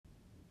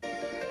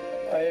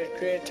I had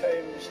great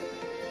times,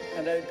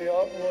 and I'd be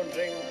out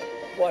wondering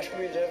what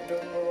we'd have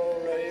done with our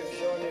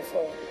lives only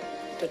for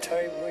the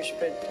time we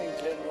spent in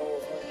Glen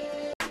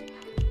Rovers.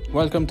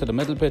 Welcome to the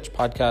Middle Pitch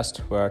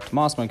podcast, where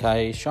Tomas,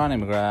 Mulcahy,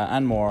 Seanie, McGrath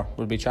and more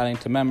will be chatting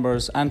to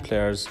members and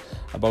players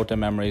about their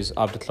memories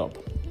of the club.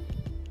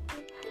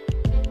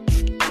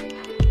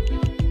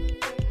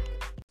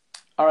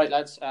 All right,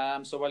 lads.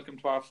 So welcome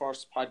to our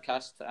first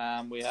podcast.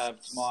 We have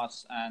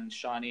Tomas and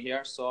Seanie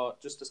here. So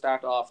just to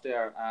start off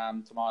there,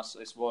 Tomas,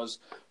 I suppose,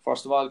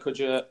 first of all, could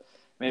you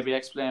maybe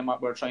explain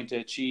what we're trying to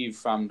achieve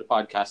from the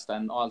podcast,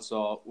 and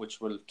also which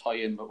will tie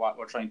in with what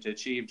we're trying to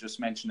achieve, just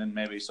mentioning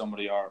maybe some of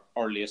your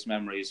earliest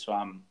memories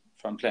from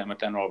playing with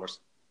Glen Rovers?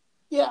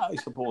 Yeah, I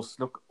suppose,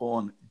 look,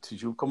 Owen, did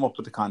you come up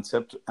with the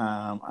concept,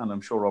 and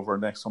I'm sure over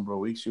the next number of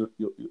weeks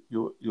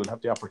you'll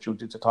have the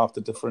opportunity to talk to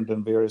different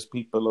and various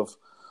people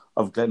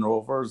of Glen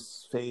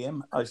Rovers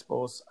fame, I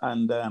suppose.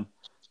 And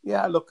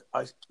look,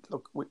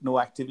 with no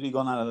activity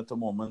going on at the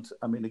moment,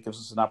 I mean, it gives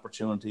us an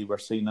opportunity. We're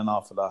seeing an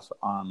awful lot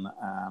on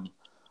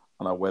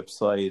our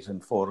website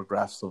and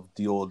photographs of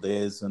the old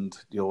days and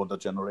the older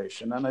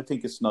generation. And I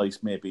think it's nice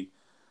maybe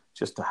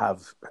just to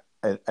have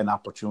an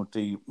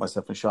opportunity.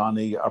 Myself and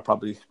Seanie are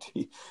probably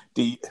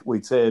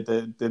we'd say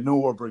the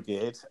newer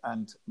brigade,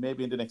 and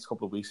maybe in the next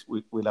couple of weeks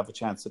we'll have a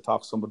chance to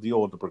talk to some of the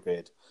older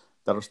brigade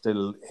that are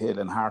still hale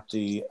and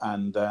hearty,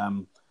 and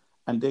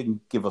they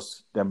can give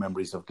us their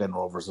memories of Glen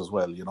Rovers as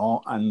well, you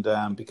know.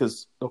 And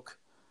because look,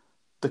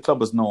 the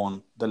club is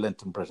known the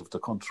length and breadth of the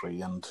country,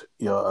 and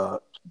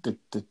the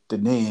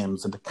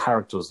names and the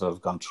characters that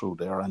have gone through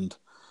there, and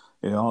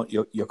you know,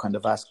 you're kind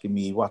of asking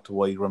me what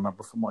do I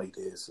remember from my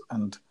days,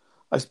 and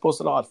I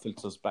suppose it all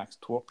filters back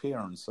to our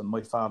parents. And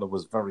my father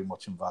was very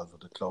much involved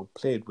with the club,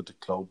 played with the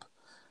club,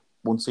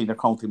 won senior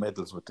county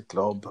medals with the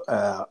club.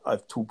 I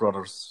have two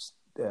brothers,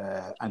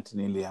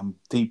 Anthony and Liam,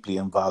 deeply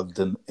involved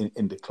in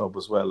the club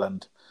as well.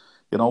 And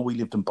you know, we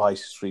lived in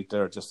Boyce Street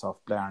there, just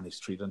off Blarney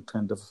Street, and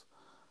kind of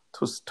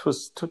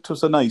it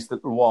was a nice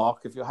little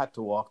walk if you had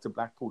to walk to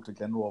Blackpool to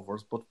Glen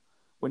Rovers. But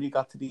when you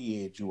got to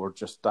the age, you were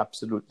just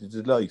absolutely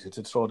delighted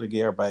to throw the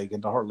gear bag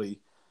in the hurley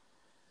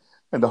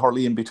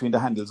in between the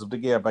handles of the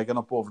gear bag and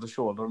up over the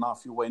shoulder, and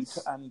off you went.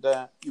 And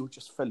you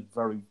just felt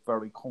very,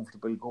 very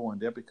comfortable going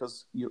there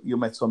because you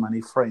met so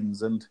many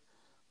friends. And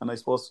I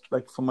suppose,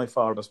 like, from my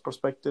father's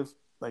perspective,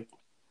 like,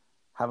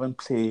 having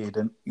played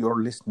and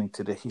you're listening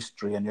to the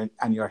history and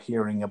you're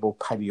hearing about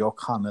Paddy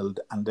O'Connell,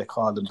 and they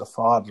called him the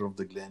father of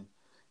the Glen.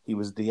 He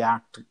was the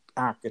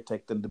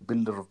architect and the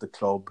builder of the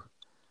club.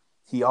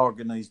 He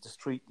organised the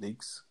street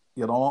leagues,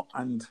 you know,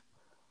 and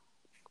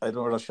I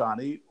don't know if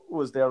Seanie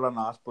was there or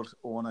not, but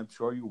Owen, I'm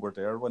sure you were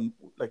there when,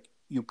 like,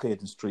 you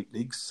played in street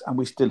leagues, and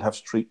we still have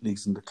street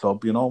leagues in the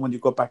club. You know, when you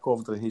go back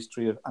over the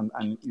history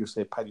and you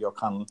say Paddy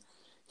O'Connell,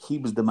 he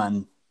was the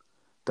man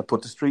that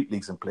put the street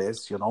leagues in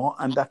place, you know,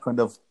 and that kind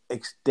of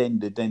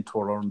extended then to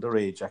our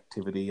underage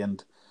activity.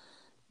 And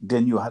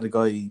then you had a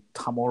guy,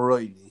 Tom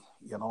O'Reilly,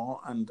 you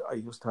know, and I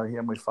used to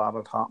hear my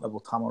father talking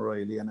about Tom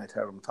O'Reilly, and I'd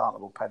hear him talking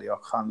about Paddy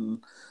O'Connell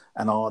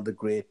and all the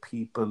great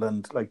people.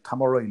 And like,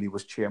 Tom O'Reilly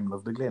was chairman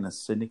of the Glen and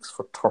Cynics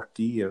for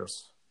 30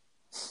 years.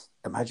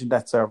 Imagine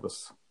that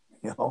service,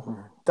 you know.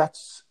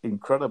 That's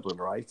incredible,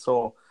 right?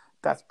 So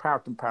that's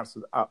part and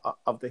parcel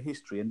of the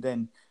history. And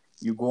then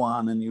you go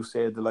on and you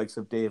say the likes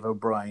of Dave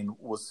O'Brien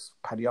was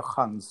Paddy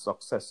O'Connell's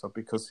successor,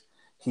 because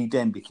he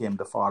then became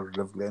the father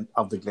of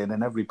the Glen,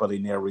 and everybody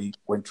nearly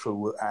went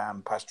through,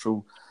 passed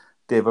through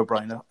Dave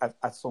O'Brien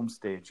at some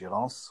stage, you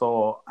know.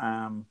 So,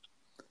 and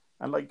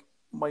like,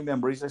 my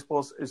memories, I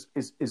suppose,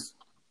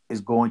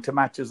 is going to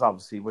matches,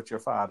 obviously, with your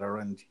father,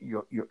 and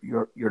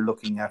you're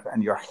looking at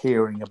and you're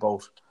hearing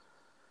about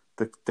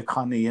the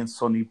Connie and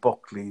Sonny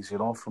Buckleys, you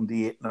know, from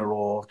the 8 in a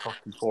row,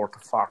 34 to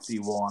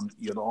 41.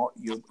 You know,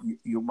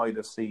 you might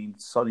have seen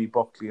Sonny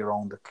Buckley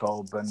around the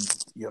club, and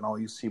you know,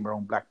 you see him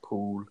around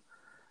Blackpool.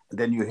 And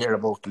then you hear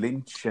about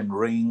Lynch and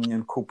Ring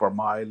and Cooper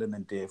Milan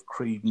and Dave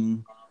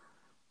Creedon,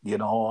 you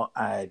know,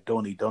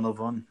 Donny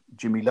Donovan,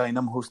 Jimmy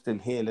Lynham, who's still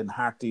hale and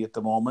hearty at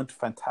the moment.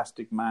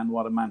 Fantastic man.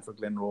 What a man for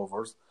Glen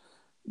Rovers.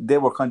 They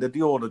were kind of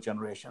the older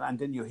generation. And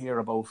then you hear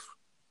about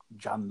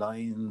John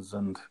Lyons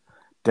and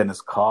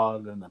Dennis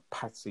Collin and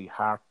Patsy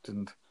Hart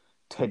and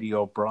Teddy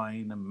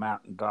O'Brien and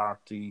Martin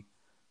Doherty,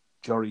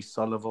 Jerry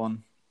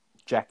Sullivan,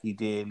 Jackie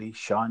Daly,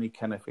 Shawnee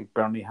Kennefick,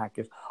 Bernie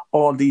Hackett,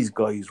 all these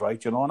guys,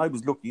 right? You know, and I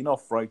was lucky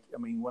enough, right? I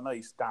mean, when I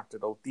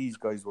started out, these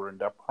guys were in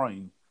their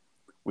prime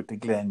with the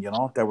Glen, you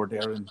know. They were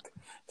there in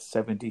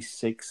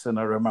 76, and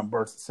I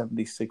remember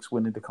 76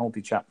 winning the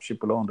county championship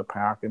below the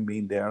park and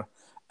being there.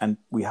 And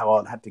we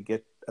all had to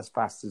get as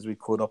fast as we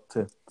could up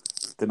to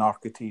the North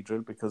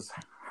Cathedral, because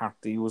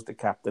Harty was the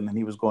captain and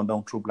he was going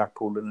down through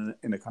Blackpool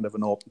in a kind of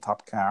an open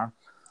top car.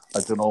 I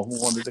don't know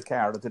who wanted the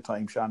car at the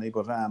time, Seanie,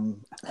 but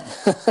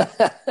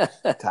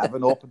to have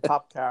an open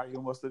top car,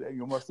 you must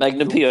have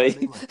Magnum PI.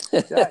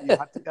 Yeah,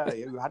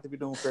 you had to be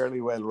doing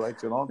fairly well, right?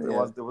 You know,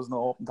 there was no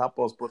open top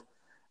bus,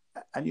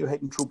 and you're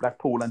heading through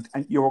Blackpool, and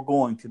you were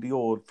going to the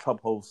old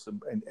clubhouse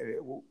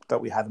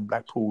that we had in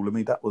Blackpool. I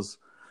mean, that was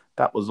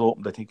that was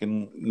opened, I think,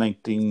 in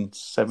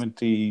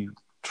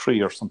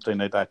 1973 or something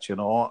like that, you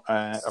know.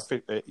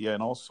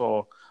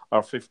 So,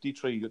 or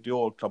 53, the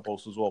old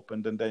clubhouse was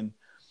opened, and then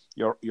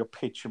your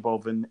pitch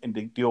above in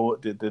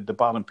the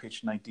bottom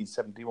pitch in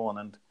 1971,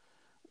 and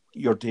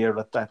you're there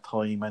at that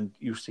time, and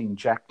you've seen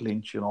Jack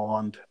Lynch, you know,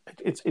 and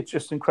it's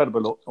just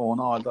incredible on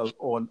all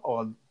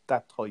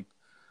that type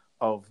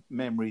of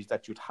memories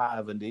that you'd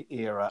have in the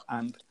era.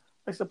 And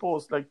I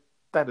suppose like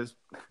that is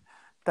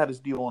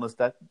the onus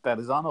that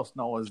is on us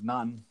now as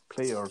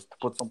non-players to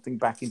put something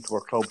back into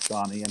our club,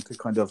 Johnny, and to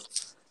kind of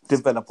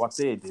develop what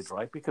they did,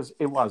 right? Because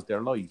it was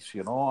their lives,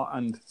 you know.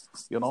 And,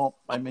 you know,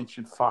 I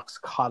mentioned Fox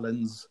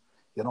Collins,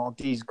 you know,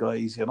 these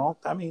guys, you know,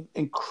 I mean,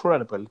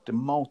 incredible. The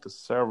amount of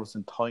service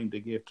and time they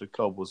gave to the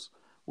club was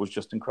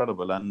just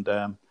incredible. And,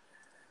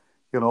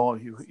 you know,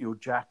 you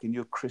Jack and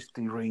you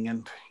Christy Ring,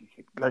 and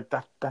like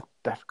that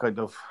kind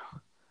of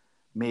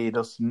made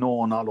us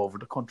known all over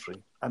the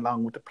country,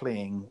 along with the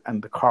playing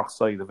and the Cork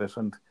side of it.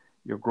 And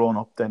you're growing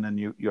up then, and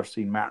you're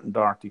seeing Martin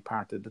Doherty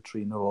part of the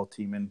 3-0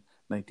 team in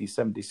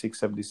 1976,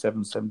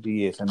 77,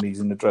 78, and he's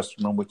in the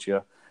dressing room with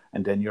you.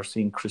 And then you're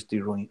seeing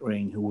Christy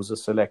Ring, who was a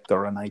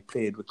selector, and I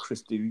played with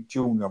Christy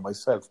Junior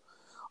myself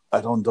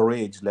at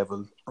underage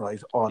level,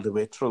 right, all the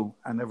way through.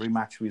 And every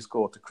match we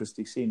scored to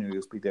Christy Senior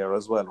used to be there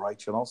as well,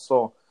 right, you know.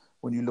 So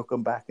when you're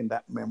looking back in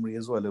that memory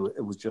as well,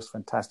 it was just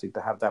fantastic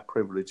to have that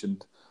privilege,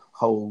 and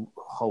how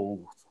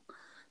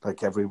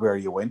like everywhere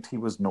you went, he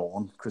was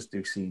known.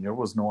 Christy Senior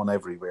was known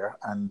everywhere,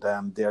 and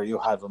there you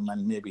have him,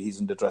 and maybe he's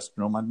in the dressing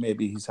room, and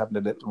maybe he's having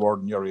a little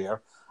word in your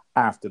ear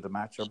after the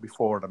match or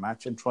before the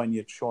match, and trying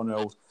to show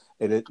out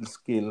a little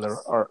skill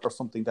or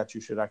something that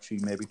you should actually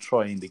maybe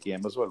try in the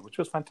game as well, which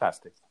was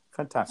fantastic.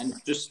 And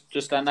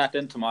just on that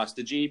then, Tomas,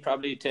 did you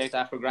probably take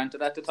that for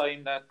granted at the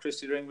time that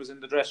Christy Ring was in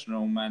the dressing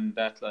room, and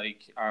that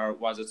like, or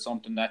was it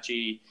something that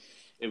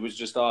it was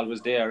just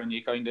always there and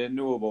you kind of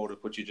knew about it,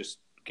 but you just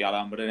got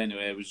on with it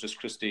anyway? It was just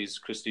Christy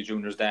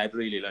Junior's dad,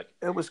 really, like.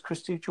 It was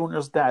Christy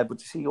Junior's dad,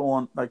 but you see,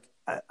 on like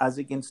as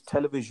against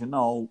television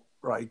now,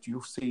 right?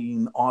 You've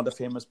seen all the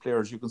famous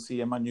players. You can see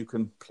them, and you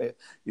can play.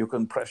 You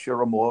can press your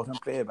remote and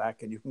play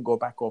back, and you can go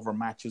back over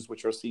matches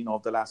which are seen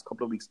over the last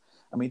couple of weeks.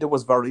 I mean, there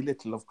was very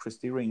little of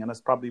Christy Ring, and it's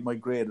probably my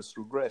greatest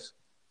regret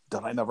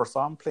that I never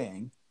saw him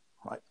playing,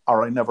 right?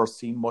 Or I never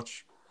seen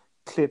much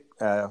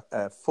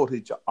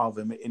footage of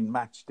him in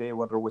match day,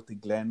 whether with the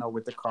Glen or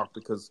with the Cork,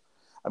 because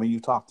I mean,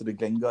 you talk to the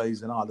Glen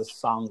guys and all the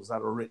songs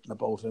that are written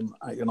about him.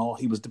 You know,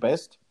 he was the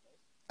best.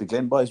 The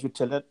Glen boys would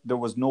tell it there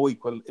was no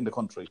equal in the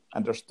country,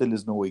 and there still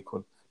is no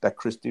equal. That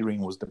Christy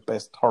Ring was the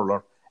best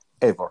hurler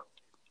ever.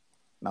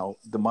 Now,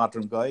 the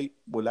modern guy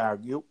will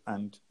argue,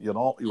 and you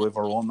know, you have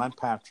our own man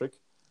Patrick,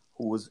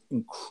 who was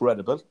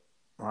incredible,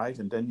 right?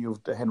 And then you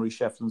have the Henry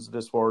Shefflins of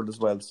this world as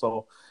well.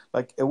 So,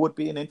 like, it would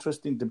be an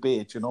interesting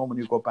debate, you know, when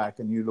you go back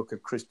and you look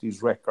at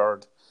Christy's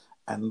record.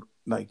 And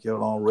like, you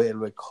know,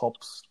 Railway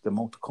Cups, the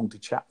Mulcahy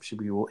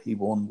Championship he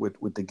won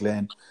with the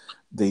Glen,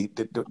 the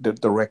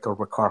record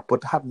with Cork,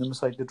 but having him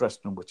inside the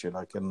dressing room with you,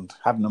 like, and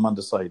having him on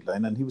the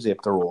sideline, and he was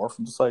able to roar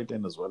from the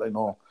sideline as well. I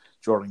know,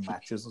 during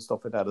matches and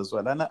stuff like that as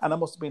well. And it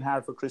must have been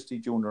hard for Christy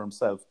Junior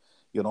himself,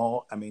 you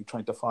know. I mean,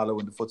 trying to follow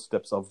in the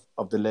footsteps of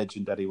the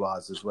legend that he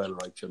was as well,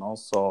 right? You know,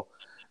 so,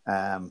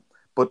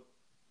 but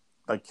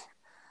like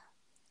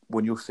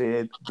when you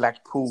say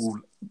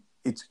Blackpool.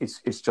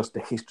 It's just the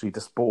history,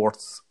 the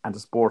sports, and the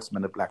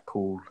sportsmen of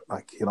Blackpool,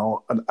 like, you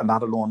know, and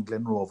not alone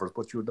Glen Rovers,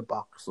 but you're the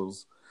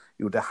boxers,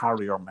 you're the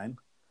harrier men.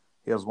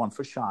 Here's one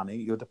for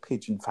Seanie. You're the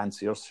pigeon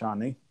fanciers,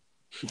 Seanie.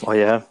 Oh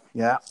yeah,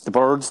 yeah. The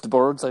birds.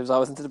 I was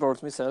always into the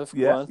birds myself.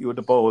 Yeah, you were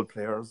the bowl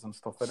players and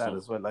stuff like that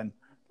as well, and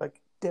like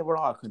they were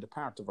all kind of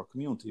part of our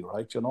community,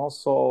 right? You know,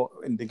 so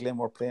in the Glen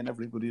we're playing,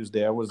 everybody was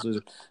there.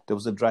 There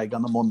was a drag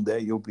on a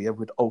Monday. You'll be out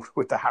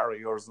with the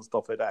harriers and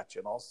stuff like that,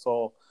 you know.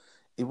 So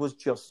it was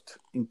just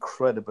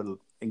incredible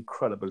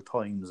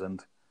times,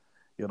 and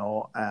you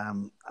know,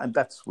 and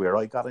that's where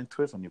I got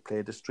into it. And you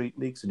played the street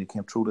leagues, and you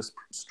came through the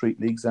street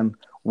leagues. And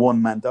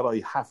one man that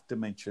I have to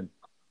mention,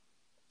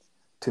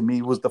 to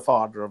me, was the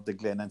father of the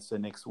Glen and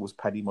Seanie, was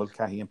Paddy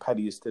Mulcahy, and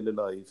Paddy is still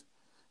alive.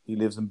 He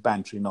lives in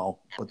Bantry now,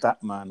 but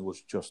that man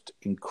was just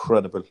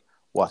incredible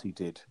what he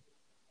did.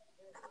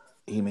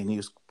 He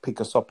used to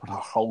pick us up at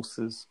our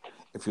houses.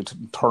 If you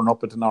didn't turn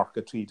up at an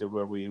Arcatita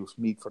where we used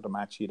to meet for the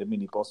match, he had a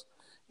minibus.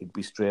 He'd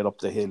be straight up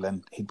the hill,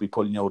 and he'd be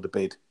pulling you out of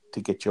bed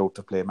to get you out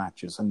to play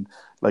matches. And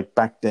like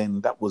back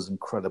then, that was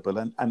incredible.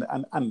 And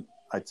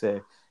I'd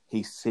say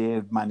he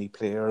saved many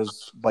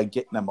players by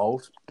getting them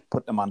out,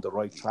 putting them on the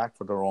right track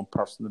for their own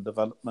personal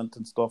development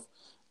and stuff,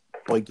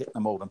 by getting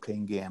them out and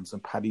playing games.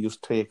 And Paddy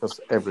used to take us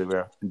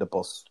everywhere in the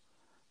bus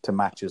to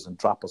matches and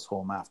drop us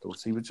home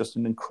afterwards. He was just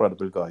an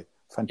incredible guy.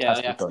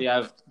 Fantastic guy.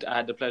 Yeah, I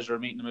had the pleasure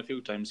of meeting him a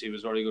few times. He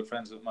was very good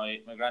friends with my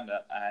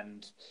granddad,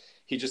 and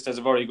he just has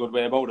a very good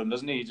way about him,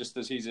 doesn't he? Just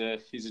as he's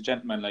a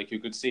gentleman. Like, you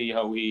could see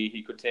how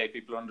he could take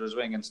people under his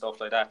wing and stuff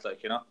like that.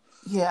 Like, you know.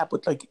 Yeah,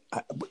 but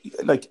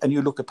and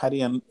you look at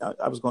Paddy, and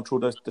I was going through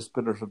the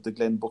spirit of the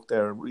Glen book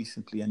there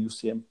recently, and you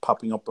see him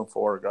popping up in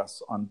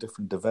photographs on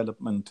different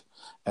development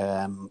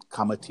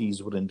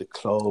committees within the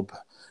club,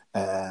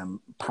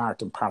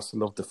 part and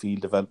parcel of the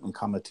field development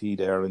committee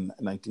there in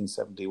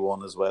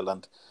 1971 as well,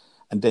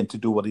 and then to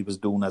do what he was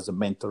doing as a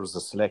mentor, as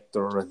a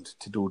selector, and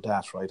to do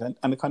that, right?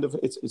 And it kind of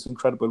it's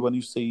incredible when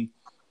you see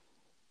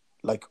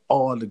like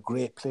all the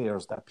great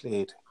players that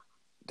played.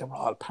 They were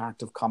all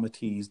part of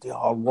committees. They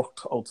all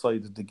worked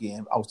outside of the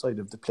game, outside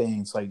of the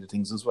playing side of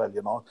things as well,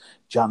 you know.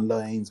 John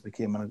Lyons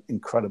became an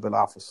incredible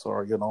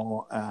officer, you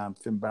know.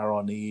 Finbar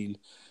O'Neill,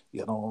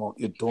 you know.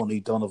 You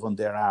Donny Donovan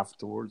there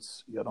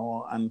afterwards, you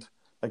know. And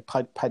like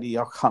Paddy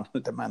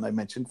O'Connell, the man I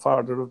mentioned,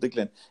 father of the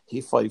Glen, he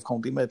had 5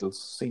 county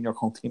medals, senior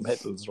county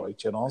medals, right,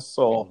 you know.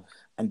 So,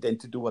 and then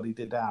to do what he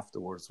did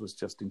afterwards was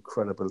just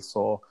incredible.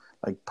 So,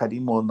 like, Paddy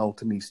Mullen now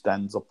to me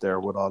stands up there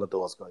with all of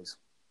those guys.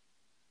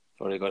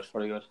 Very good,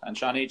 very good. And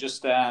Seanie,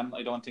 just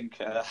I don't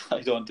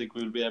think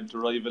we'll be able to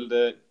rival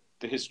the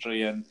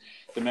history and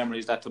the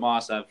memories that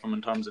Tomas had from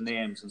in terms of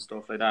names and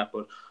stuff like that.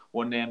 But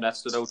one name that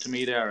stood out to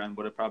me there and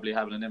would have probably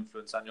had an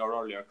influence on your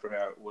earlier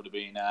career would have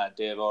been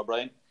Dave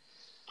O'Brien.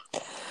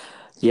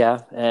 Yeah,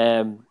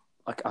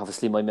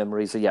 obviously my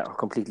memories are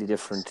completely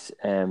different.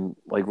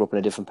 I grew up in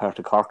a different part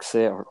of Cork,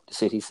 or the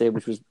city,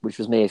 which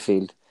was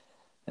Mayfield.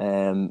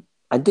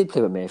 I did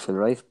play with Mayfield,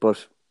 right?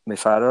 But my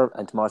father,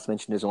 and Tomas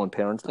mentioned his own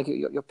parents, like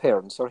your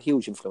parents are a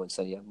huge influence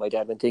on you. My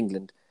dad went to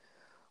England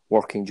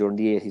working during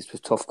the 80s, it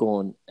was tough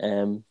going.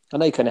 And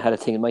I kind of had a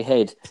thing in my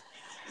head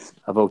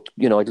about,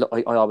 you know,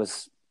 I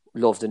always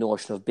loved the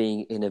notion of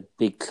being in a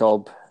big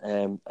club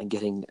and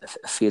getting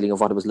a feeling of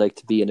what it was like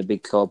to be in a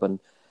big club and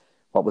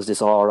what was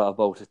this aura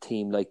about a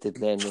team like the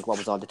Glen, and what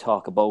was all the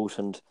talk about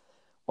and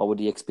what would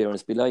the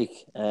experience be like.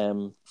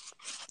 And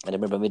I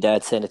remember my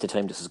dad saying at the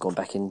time, this is going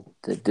back in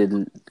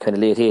the kind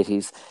of late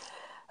 80s,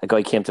 a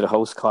guy came to the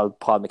house called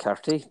Paul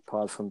McCarthy,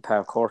 Paul from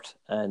Park Court,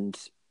 and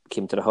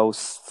came to the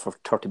house for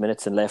 30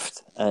 minutes and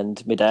left.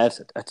 And my dad,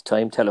 at the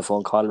time,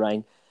 telephone call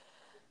rang,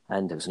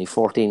 and I was only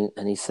 14,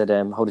 and he said,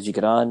 how did you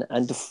get on?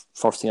 And the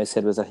first thing I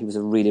said was that he was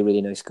a really,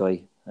 really nice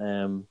guy.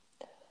 And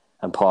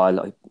Paul,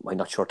 I'm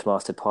not sure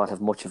Tomas did Paul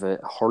have much of a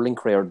hurling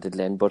career, did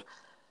Glen, but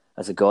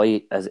as a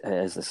guy, as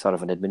a sort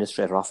of an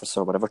administrator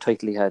officer, whatever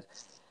title he had,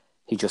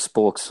 he just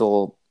spoke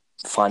so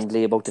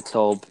fondly about the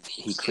club.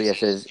 He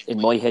created in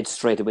my head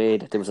straight away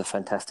that there was a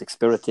fantastic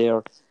spirit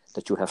there,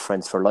 that you have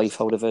friends for life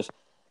out of it,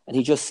 and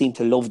he just seemed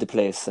to love the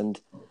place. And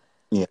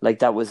like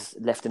that was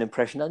left an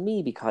impression on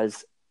me,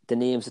 because the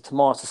names that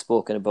Tomas has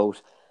spoken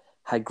about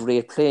had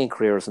great playing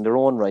careers in their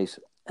own right.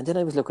 And then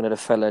I was looking at a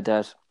fella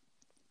that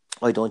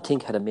I don't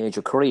think had a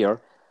major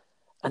career,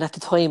 and at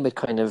the time it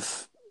kind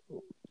of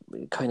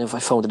I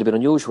found it a bit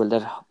unusual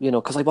that, you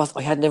know, because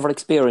I had never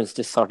experienced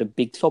this sort of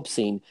big club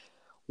scene.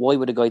 Why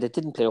would a guy that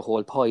didn't play a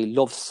whole pie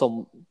love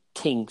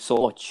something so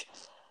much?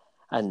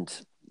 And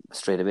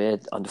straight away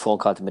on the phone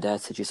call to my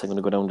dad, said, "Yes, I'm going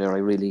to go down there. I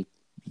really,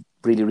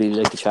 really, really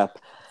like the chap."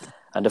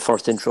 And the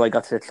first intro I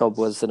got to the club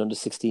was an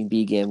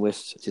under-16B game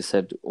with, as you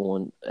said,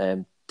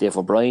 Dave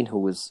O'Brien, who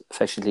was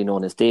affectionately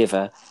known as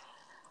Dava.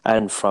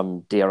 And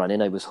from there on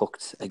in, I was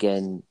hooked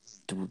again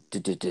to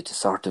the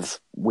sort of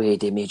way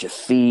they made you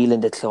feel in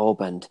the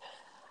club, and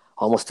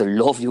almost the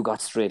love you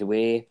got straight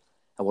away.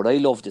 And what I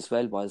loved as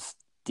well was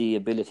the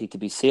ability to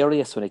be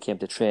serious when it came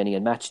to training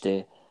and match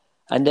day,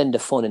 and then the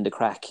fun and the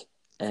crack.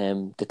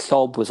 The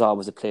club was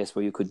always a place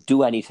where you could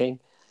do anything.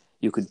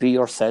 You could be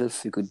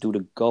yourself. You could do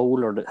the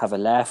goal or have a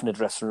laugh in the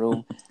dressing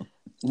room.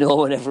 No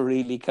one ever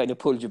really kind of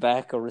pulled you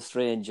back or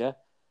restrained you.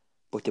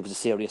 But there was a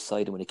serious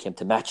side when it came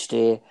to match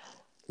day.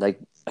 Like,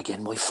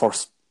 again, my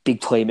first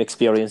big-time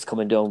experience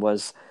coming down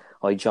was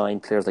I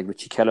joined players like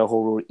Richie Keller,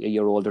 who were a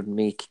year older than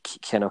me,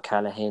 Ken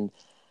O'Callaghan,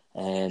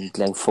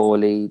 Glenn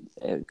Foley,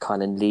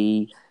 Colin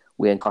Lee,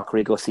 Wayne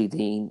Cockerill, Gussie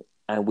Dean,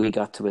 and we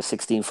got to a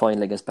 16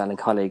 final against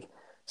Ballincollig.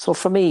 So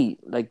for me,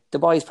 like, the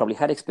boys probably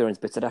had experience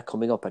bits of that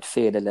coming up at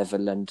Fada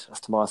level and, as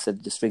Tomas said,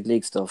 the District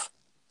League stuff.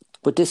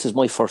 But this was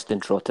my first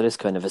intro to this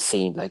kind of a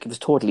scene. Like, it was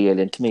totally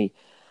alien to me.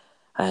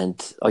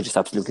 And I just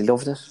absolutely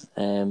loved it.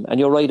 And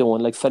you're right,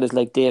 Owen, like fellas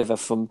like Dave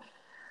from,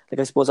 like,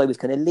 I suppose I was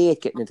kind of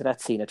late getting into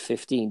that scene at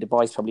 15. The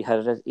boys probably had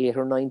it at 8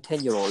 or 9,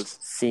 10-year-olds,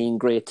 seeing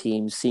great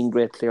teams, seeing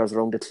great players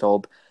around the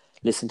club,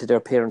 listening to their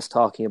parents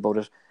talking about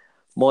it.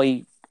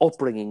 My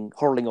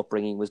hurling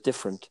upbringing was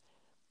different.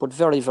 But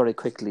very, very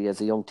quickly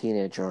as a young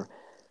teenager,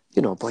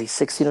 you know, by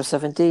 16 or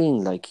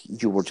 17, like,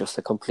 you were just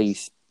a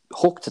complete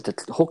hooked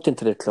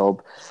into the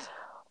club.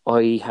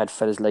 I had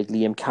fellas like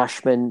Liam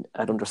Cashman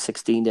at under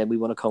 16. Then we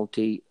won a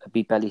county,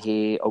 beat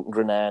Ballyhay out in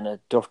Grenane, a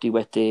dirty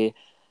wet day,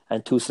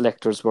 and 2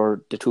 selectors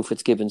were the 2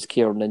 Fitzgibbons,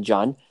 Kieran and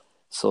John.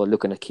 So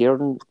looking at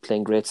Kieran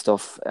playing great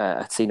stuff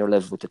at senior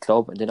level with the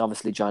club, and then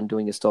obviously John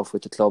doing his stuff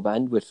with the club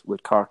and with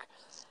Cork.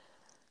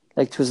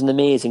 Like, it was an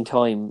amazing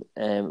time.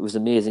 It was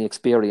an amazing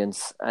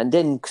experience. And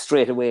then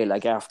straight away,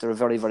 like after a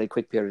very, very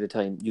quick period of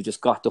time, you just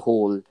got the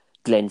whole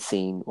Glen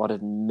scene, what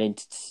it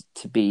meant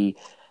to be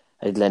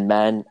a Glen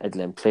man, a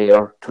Glen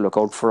player, to look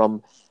out for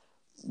him,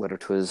 whether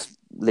it was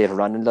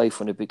later on in life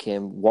when it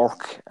became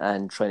work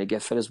and trying to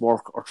get fellas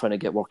work or trying to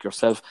get work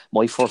yourself.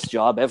 My first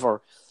job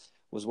ever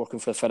was working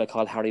for a fella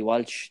called Harry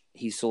Walsh.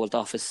 He sold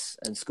office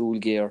and school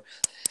gear.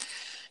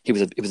 It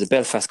was a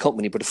Belfast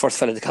company, but the first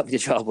fella that got me the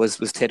job was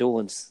Ted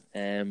Owens.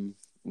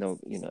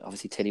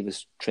 Obviously Teddy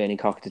was training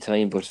Cork at the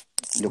time, but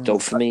looked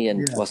out for me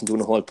and wasn't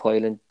doing a whole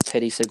pile. And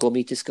Teddy said, "Go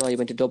meet this guy." I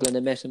went to Dublin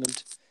and met him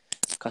and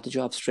got the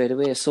job straight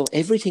away. So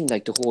everything,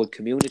 like the whole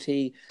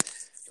community,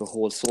 your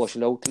whole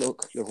social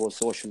outlook, your whole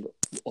social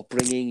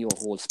upbringing, your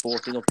whole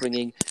sporting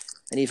upbringing,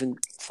 and even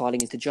falling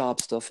into job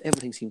stuff,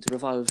 everything seemed to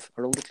revolve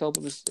around the club.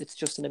 It's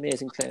just an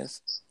amazing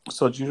place.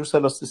 So did you just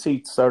tell us the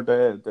seats or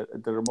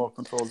the remote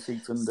control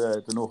seats in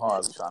the new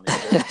hall,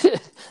 Seanie?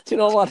 Do you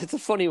know what? It's a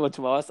funny one,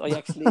 Tomas.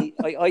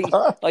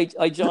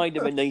 I joined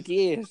him in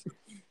 '98,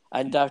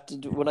 and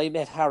when I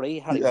met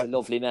Harry was a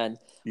lovely man.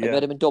 I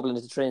met him in Dublin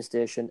at the train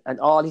station, and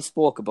all he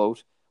spoke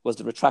about was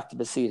the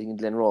retractable seating in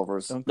Glen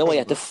Rovers. No, I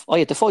had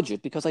to fudge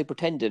it because I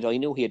pretended I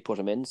knew he had put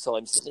them in. So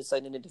I'm sitting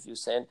inside an interview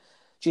saying,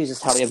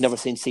 "Jesus, Harry, I've never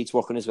seen seats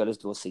working as well as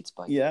those seats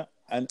by." Yeah,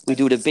 and we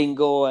do the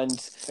bingo and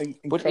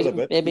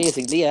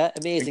amazingly,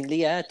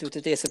 do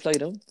they supply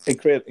them?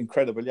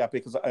 Incredible, yeah.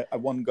 Because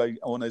one guy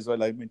on as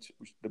well, I mentioned,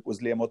 was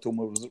Liam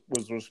O'Toole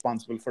was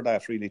responsible for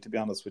that. Really, to be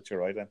honest with you,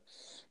 right? And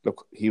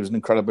look, he was an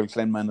incredible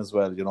Clenman as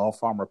well.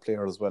 Former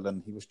player as well,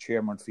 and he was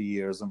chairman for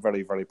years and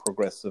very, very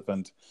progressive.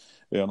 And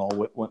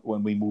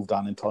when we moved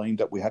on in time,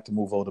 that we had to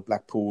move out of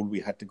Blackpool, we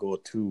had to go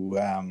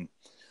to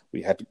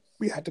we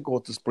had to go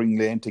to Spring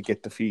Lane to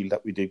get the field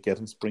that we did get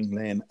in Spring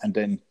Lane, and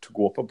then to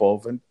go up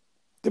above and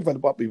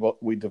develop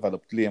what we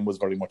developed. Liam was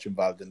very much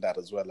involved in that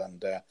as well,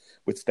 and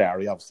with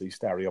Starry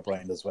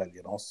O'Brien as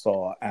well,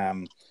 So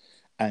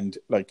and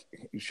like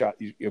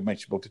you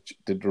mentioned about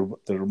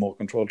the remote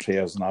control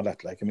chairs and all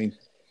that. Like, I mean,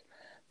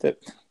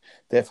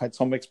 they've had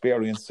some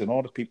experience,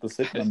 the people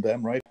sitting on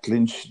them, right?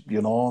 Lynch,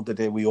 the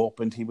day we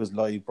opened, he was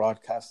live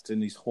broadcast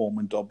in his home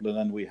in Dublin,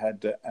 and we had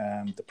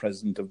the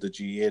president of the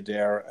GA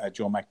there,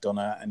 Joe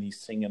McDonough, and he's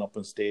singing up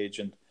on stage,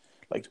 and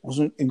like, it was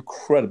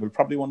incredible.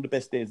 Probably one of the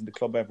best days in the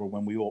club ever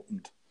when we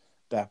opened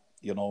that,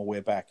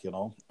 way back,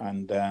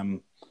 and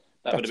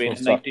that would have been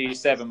in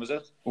 97, was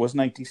it? It was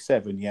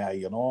 97, yeah,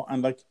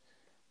 and like,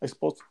 I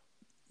suppose,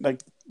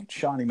 like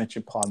Seanie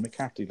mentioned Paul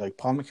McCarthy. Like,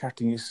 Paul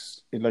McCarthy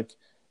is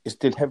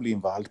still heavily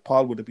involved.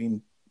 Paul would have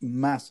been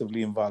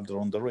massively involved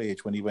around the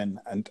age when he went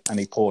and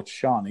he poached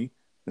Seanie.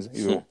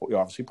 You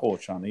obviously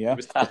poached Seanie, yeah? He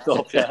was tapped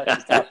up, yeah.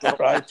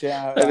 Right,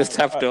 yeah. I was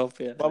tapped up,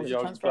 yeah. What was the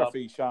transfer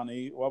fee,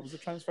 Seanie? What was the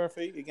transfer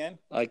fee again?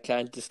 I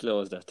can't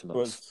disclose that to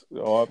most.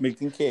 Milk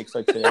and cakes,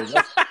 I'd say.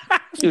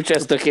 Two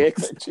Chester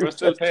cakes. We're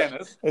still paying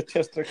it.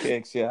 Chester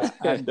cakes, yeah.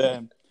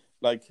 And,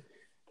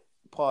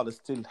 Paul is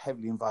still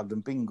heavily involved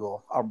in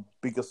bingo, our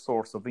biggest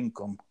source of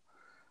income.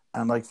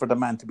 And like, for the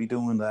man to be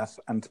doing that,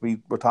 and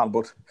we're talking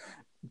about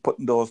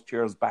putting those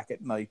chairs back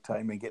at night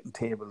time and getting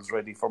tables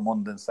ready for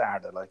Monday and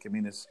Saturday. Like, I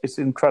mean, it's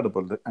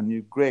incredible,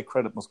 and great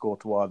credit must go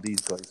to all these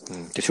guys.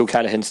 The two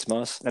Callahans,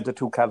 Tomas. And the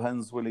two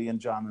Callahans, Willie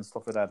and John, and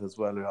stuff like that as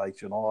well, right?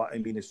 I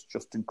mean, it's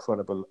just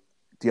incredible.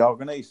 The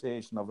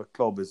organisation of a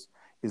club is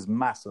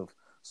massive.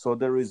 So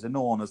there is an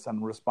onus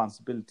and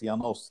responsibility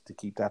on us to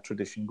keep that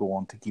tradition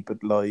going, to keep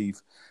it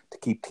live, to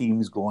keep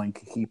teams going,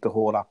 to keep the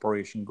whole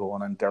operation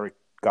going. And Derek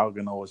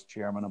Gargano as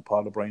chairman, and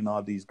Paul O'Brien,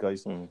 all these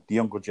guys, the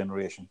younger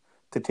generation,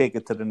 to take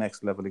it to the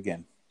next level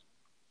again.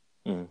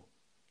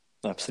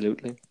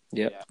 Absolutely,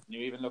 yeah. You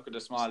even look at the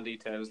small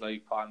details,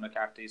 like Paul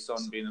McCarthy's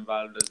son being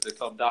involved as the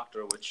club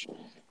doctor, which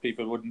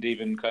people wouldn't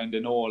even kind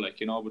of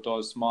know, but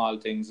those small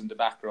things in the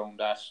background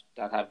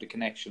that have the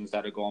connections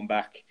that are going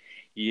back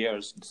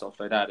years and stuff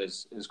like that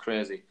is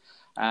crazy.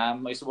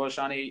 I suppose,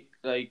 Seanie,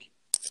 like,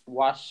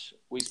 what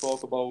we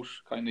spoke about,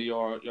 kind of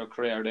your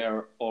career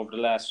there over the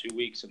last few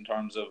weeks in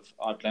terms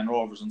of Glen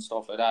Rovers and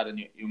stuff like that, and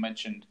you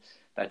mentioned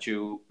that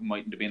you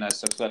mightn't have been as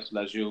successful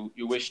as you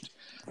wished,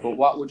 but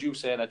what would you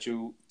say that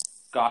you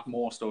got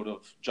most out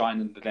of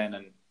joining the Glen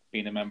and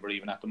being a member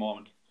even at the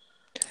moment?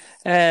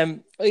 I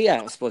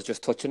suppose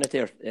just touching it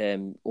there,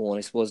 Owen,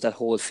 I suppose that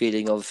whole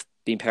feeling of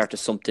being part of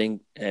something,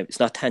 it's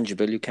not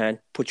tangible, you can't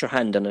put your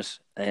hand on it,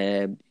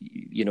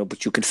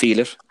 but you can feel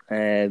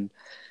it.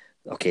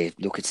 Okay,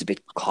 look, it's a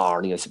bit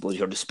corny, I suppose.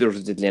 You're the spirit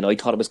of the Glen. I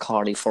thought it was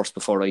corny first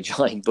before I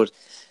joined, but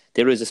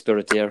there is a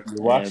spirit there.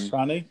 You what,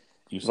 Seanie?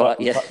 You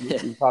thought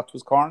it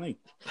was corny?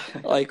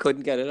 I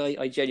couldn't get it.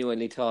 I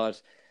genuinely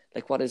thought,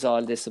 like, what is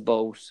all this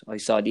about? I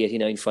saw the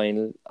 89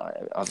 final,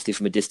 obviously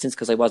from a distance,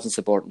 because I wasn't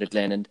supporting the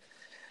Glen, and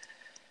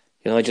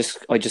I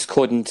just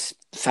couldn't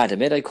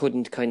fathom it. I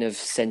couldn't kind of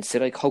sense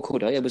it. Like, how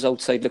could I? I was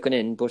outside looking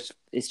in, but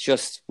it's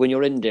just, when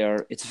you're in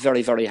there, it's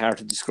very, very hard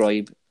to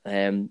describe.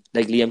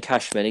 Like Liam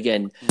Cashman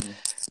again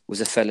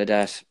was a fella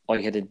that I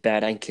had a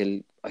bad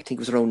ankle. I think it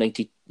was around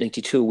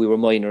 92. We were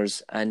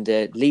minors, and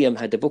Liam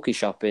had the bookie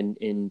shop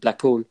in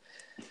Blackpool,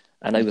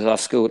 and I was off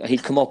school. And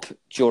he'd come up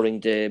during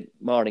the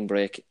morning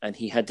break, and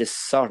he had this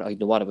sort of, I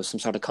don't know what it was, some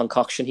sort of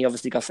concoction he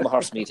obviously got from a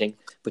horse meeting,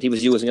 but he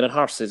was using it on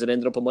horses. It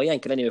ended up on my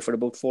ankle anyway for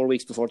about 4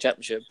 weeks before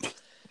championship.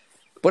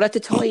 But at the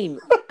time,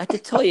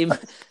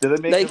 did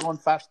it make it run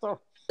faster?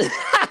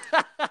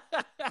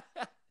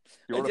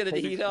 I did a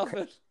heat off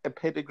it. A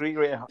pedigree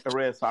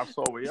race horse,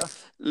 so were you?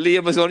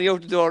 Liam was only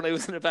out the door and I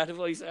was in a bad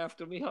voice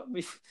after me.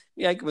 My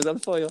ankle was on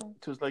fire.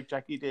 It was like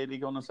Jackie Daly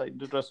going inside in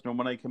the dressing room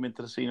when I came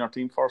into the senior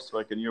team first,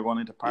 like, and you're going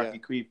into Parky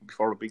Creep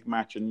before a big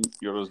match and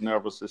you're as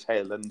nervous as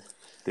hell, and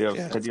there's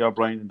Teddy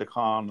O'Brien in the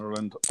corner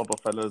and other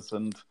fellas,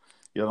 and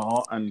you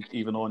know, and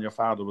even though your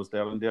father was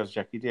there, and there's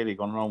Jackie Daly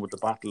going around with the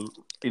bottle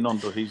in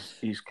under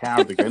his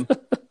cardigan.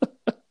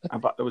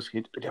 But there was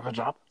hit. Did you have a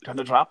drop? Can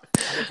a drop?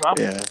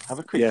 Yeah. Have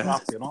a quick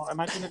drop, you know.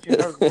 Imagine if you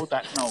heard about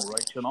that now,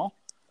 right? You know,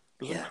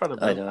 it was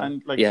incredible,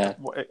 and like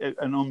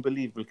an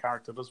unbelievable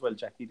character as well,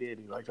 Jackie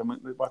Daly. Like, I mean,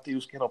 what they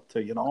used to get up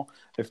to, you know,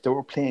 if they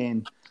were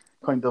playing,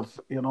 kind of,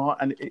 you know,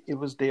 and it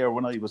was there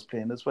when I was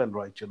playing as well,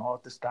 right? You know,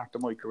 at the start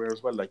of my career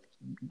as well, like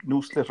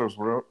new slitters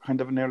were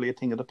kind of an early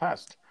thing of the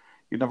past.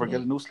 You'd never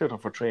get a new slitter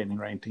for training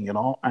or anything, you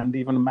know, and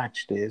even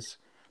match days,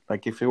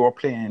 like if you were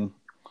playing.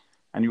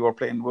 And you were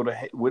playing with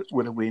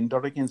a wind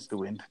or against the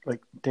wind, like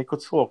they could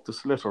soak the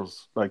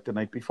slitters like the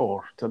night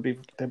before. They'd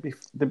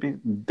be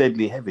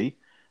deadly heavy,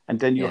 and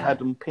then you had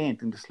them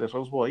painting the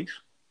slitters white.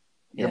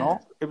 You know,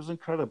 it was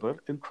incredible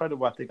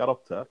what they got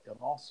up to. You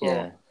know,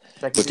 so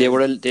but they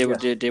were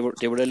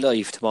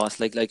alive, Tomas.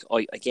 Like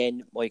I,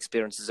 again, my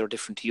experiences are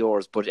different to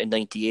yours. But in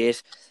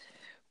 '98,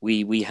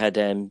 we had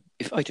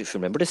if I do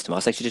remember this,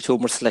 Tomas, actually the two of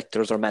them were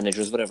selectors or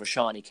managers, whatever.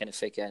 Seanie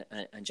Kennefick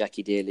and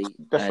Jackie Daly.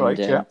 That's right.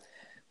 Yeah.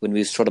 When we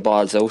used to throw the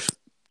balls out,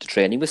 the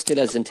training was still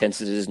as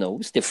intense as it is now. It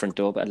was different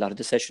though, but a lot of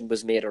the session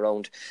was made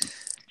around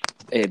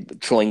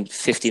throwing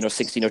 15 or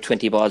 16 or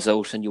 20 balls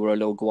out, and you were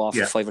allowed to go off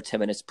for 5 or 10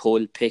 minutes,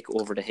 pull, pick,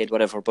 over the head,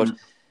 whatever. But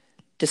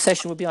the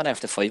session would be on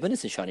after 5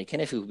 minutes, and Seanie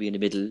Kenneth would be in the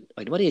middle.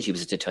 I don't know what age he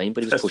was at the time,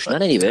 but he was pushing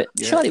on anyway.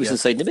 Seanie was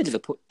inside in the middle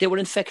of it. They were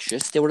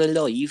infectious, they were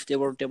alive, they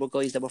were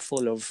guys that were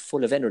full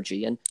of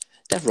energy, and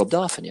that rubbed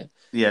off on you.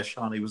 Yeah,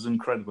 Seanie was an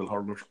incredible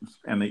hurler,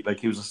 and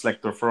he was a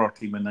selector for our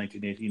team in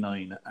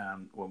 1989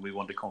 when we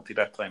won the county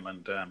that time,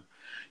 and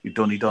you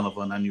Donny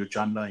Donovan and you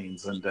John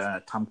Lyons and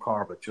Tom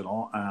Corbett, you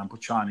know.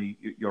 But Seanie,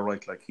 you're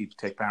right, like he'd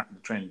take part in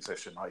the training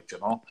session, right, you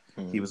know.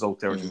 He was out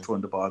there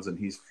throwing the balls, and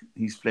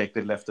he's flaked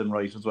it left and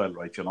right as well,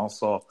 right, you know.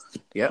 So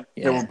they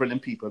were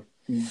brilliant people.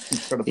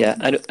 Incredible. Yeah,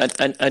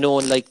 and I know,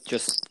 like,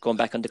 just going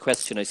back on the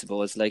question, I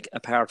suppose, like,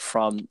 apart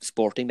from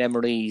sporting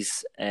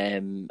memories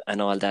and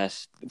all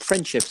that,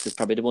 friendships is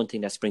probably the one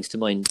thing that springs to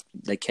mind.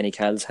 Like Kenny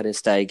Cal's had a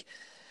stag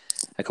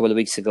a couple of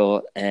weeks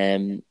ago.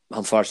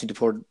 Unfortunately,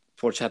 the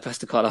poor chap has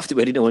to call off the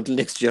wedding now until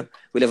next year.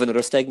 We'll have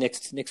another stag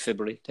next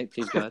February. Thank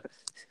please God.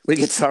 We'll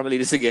get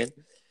Sarmalides again.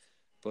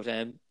 But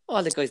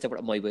all the guys that were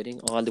at my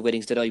wedding, all the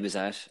weddings that I was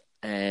at,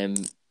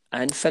 and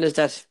fellas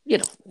that, you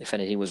know, if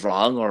anything was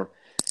wrong or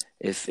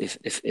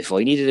if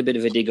I needed a bit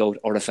of a dig out,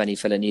 or if any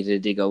fella needed a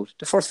dig out,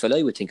 the first fella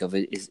I would think of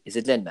is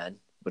a Glen man,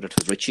 whether it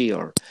was Richie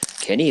or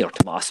Kenny or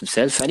Tomas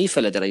himself, any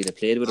fella that I either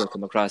played with or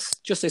come across.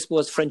 Just, I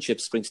suppose, friendship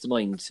springs to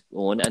mind,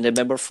 Owen. And I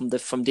remember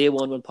from day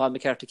one when Paul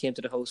McCarthy came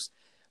to the house,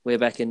 way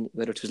back in,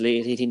 whether it was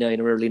late 89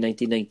 or early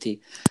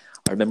 1990,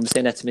 I remember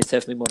saying that to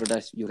myself and my mother,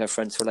 that you'll have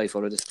friends for life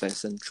out of this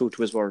place, and true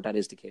to his word, that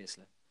is the case.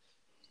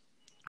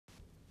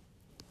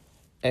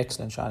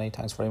 Excellent, Seanie.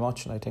 Thanks very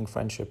much. And I think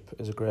friendship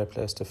is a great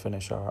place to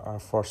finish our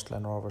first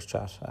Glen Rovers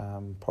chat.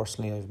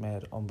 Personally, I've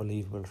made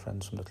unbelievable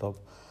friends from the club.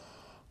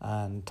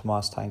 And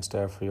Tomas, thanks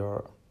there for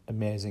your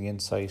amazing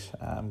insight.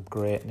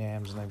 Great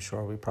names, and I'm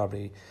sure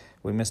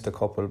we missed a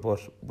couple, but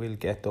we'll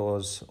get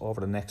those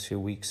over the next few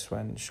weeks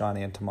when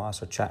Seanie and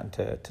Tomas are chatting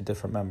to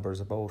different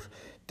members about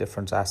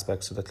different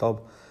aspects of the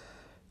club.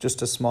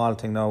 Just a small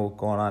thing now,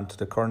 going on to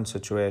the current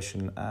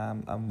situation,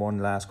 and one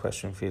last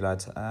question for you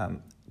lads.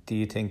 Do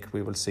you think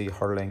we will see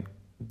hurling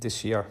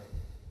this year?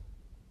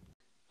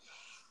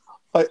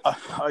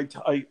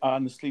 I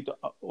honestly,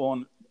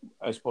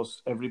 I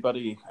suppose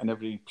everybody and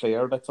every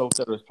player that's out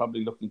there is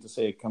probably looking to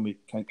say, can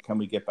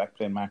we get back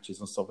playing matches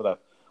and stuff like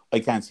that. I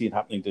can't see it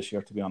happening this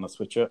year, to be honest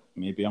with you.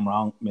 Maybe I'm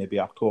wrong. Maybe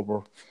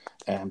October,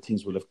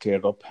 things will have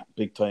cleared up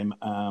big time.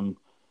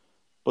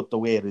 But the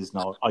way it is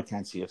now, I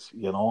can't see it,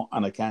 you know,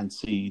 and I can't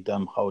see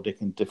them how they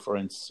can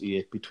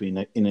differentiate between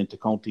an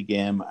inter-county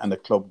game and a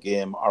club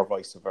game, or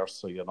vice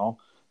versa, you know.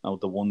 Now,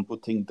 the one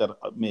good thing that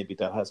maybe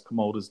that has come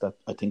out is that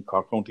I think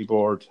Cork County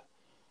Board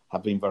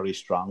have been very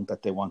strong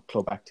that they want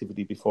club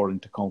activity before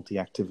inter-county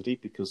activity,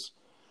 because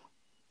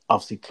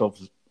obviously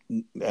clubs,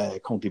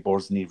 county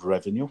boards need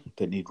revenue,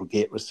 they need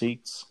gate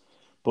receipts,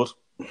 but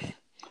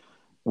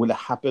will it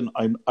happen?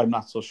 I'm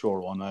not so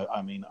sure on.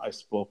 I mean, I've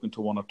spoken to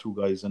one or two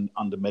guys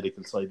on the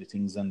medical side of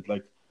things, and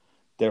like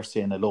they're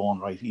saying alone,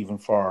 right, even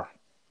for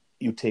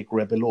you take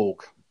Rebel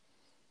Oak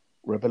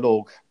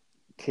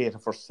cater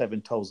for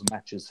 7,000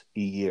 matches a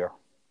year.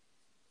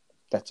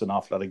 That's an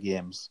awful lot of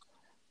games.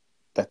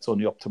 that's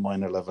only up to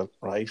minor level,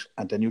 right?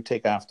 And then you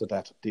take after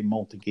that the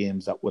amount of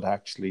games that would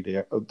actually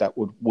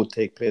would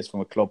take place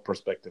from a club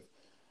perspective.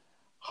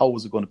 How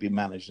is it going to be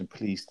managed and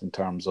policed in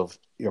terms of,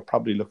 you're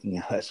probably looking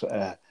at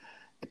a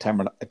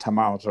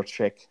thermometer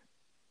check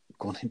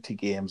going into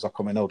games or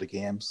coming out of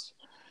games.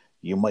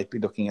 You might be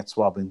looking at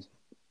swabbing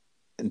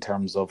in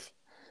terms of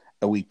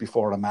a week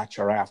before a match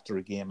or after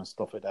a game and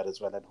stuff like that as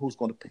well. And who's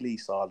going to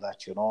police all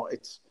that?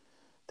 It's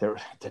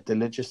the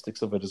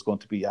logistics of it is going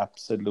to be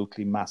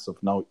absolutely massive.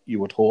 Now, you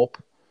would hope,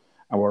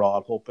 and we're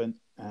all hoping,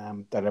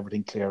 that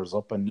everything clears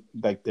up and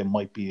like they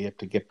might be able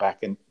to get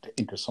back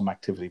into some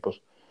activity. But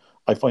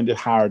I find it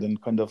hard, and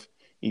kind of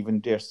even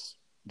there's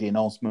the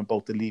announcement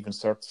about the leaving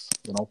certs,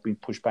 being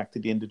pushed back to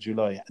the end of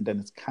July, and then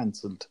it's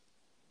cancelled.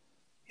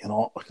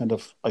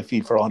 I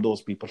feel for all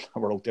those people who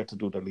were out there to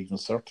do their leaving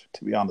cert,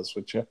 to be honest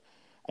with you.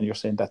 And you're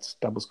saying that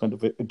was kind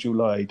of a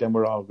July, then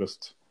we're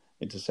August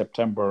into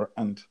September,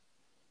 and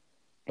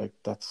like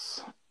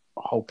that's,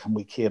 how can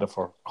we cater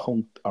for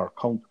our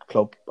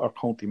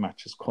county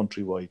matches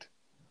countrywide?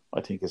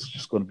 I think it's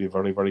just going to be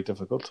very, very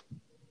difficult.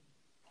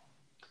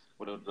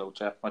 Without doubt,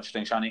 Jeff. What do you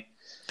think, Seanie?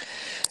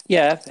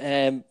 Yeah,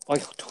 I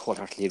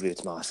wholeheartedly agree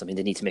with Tomas. I mean,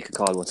 they need to make a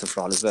call once and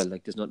for all as well.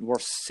 Like, there's nothing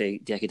worse,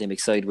 say, the academic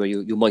side where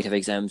you might have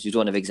exams, you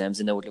don't have exams,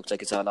 and now it looks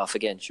like it's all off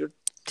again. Sure,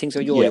 things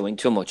are yo-yoing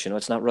too much,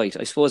 it's not right.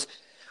 I suppose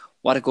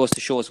what it goes to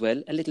show as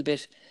well, a little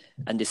bit,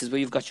 and this is where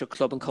you've got your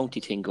club and county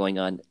thing going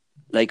on.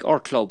 Like,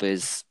 our club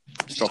is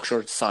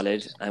structured,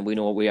 solid, and we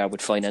know where we are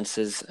with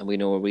finances, and we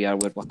know where we are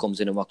with what comes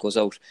in and what goes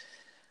out.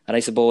 And I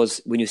suppose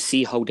when you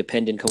see how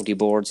dependent county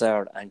boards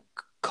are and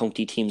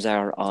county teams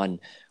are on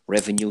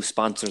revenue,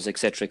 sponsors,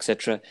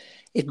 etc.,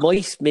 it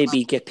might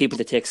maybe get people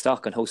to take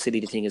stock on how silly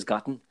the thing has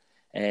gotten,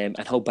 and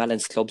how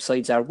balanced club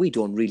sides are. We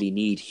don't really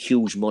need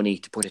huge money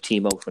to put a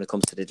team out when it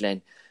comes to the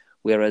Glen.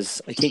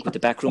 Whereas I think with the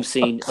backroom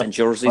scene and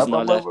jerseys and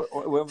all that.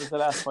 When was the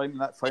last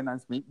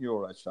finance meeting you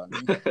were at, Sean?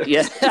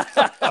 Yeah.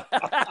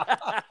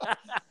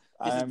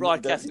 This is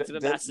broadcasting to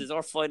the masses.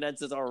 Our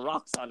finances are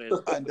rock solid.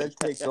 And they'll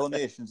take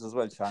donations as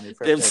well, Shani.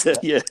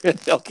 Yeah,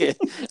 okay.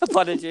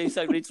 Apologies,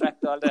 I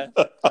retract all that.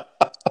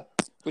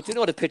 But you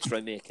know the picture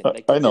I'm making.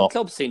 Like, I know. The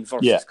club scene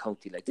versus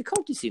county. Like, the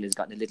county scene has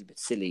gotten a little bit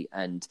silly,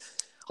 and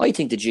I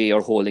think the GA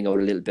are holding out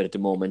a little bit at the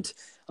moment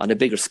on a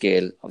bigger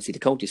scale, obviously the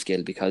county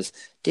scale, because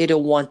they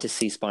don't want to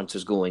see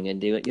sponsors going,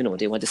 and they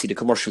want to see the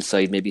commercial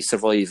side maybe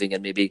surviving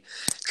and maybe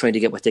trying to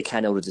get what they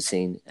can out of the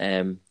scene.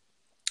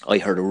 I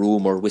heard a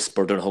rumour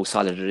whispered on how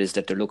solid it is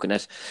that they're looking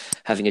at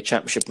having a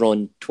championship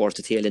run towards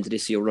the tail end of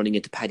this year, running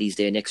into Paddy's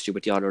Day next year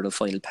with the All-Ireland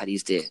final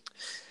Paddy's Day.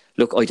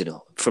 Look, I don't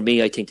know. For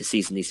me, I think the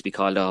season needs to be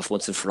called off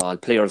once and for all.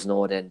 Players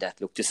know then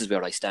that, look, this is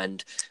where I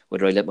stand.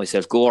 Whether I let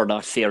myself go or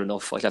not, fair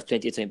enough. I'll have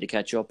plenty of time to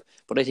catch up.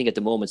 But I think at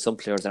the moment, some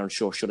players aren't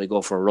sure. Should I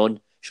go for a run?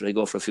 Should I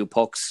go for a few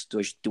pucks?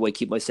 Do I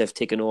keep myself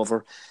taking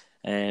over?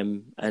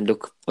 And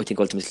look, I think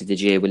ultimately the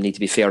GA will need to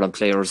be fair on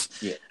players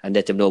and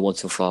let them know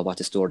once and for all what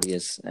the story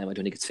is. I don't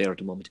think it's fair at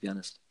the moment, to be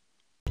honest.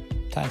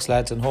 Thanks,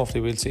 lads, and hopefully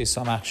we'll see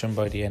some action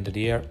by the end of the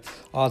year.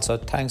 Also,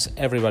 thanks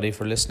everybody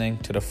for listening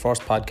to the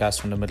first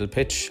podcast from the middle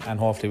pitch, and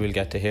hopefully we'll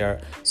get to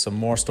hear some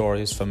more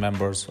stories from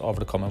members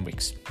over the coming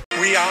weeks.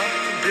 We are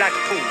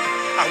Blackpool,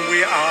 and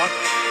we are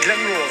Glen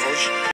Rovers.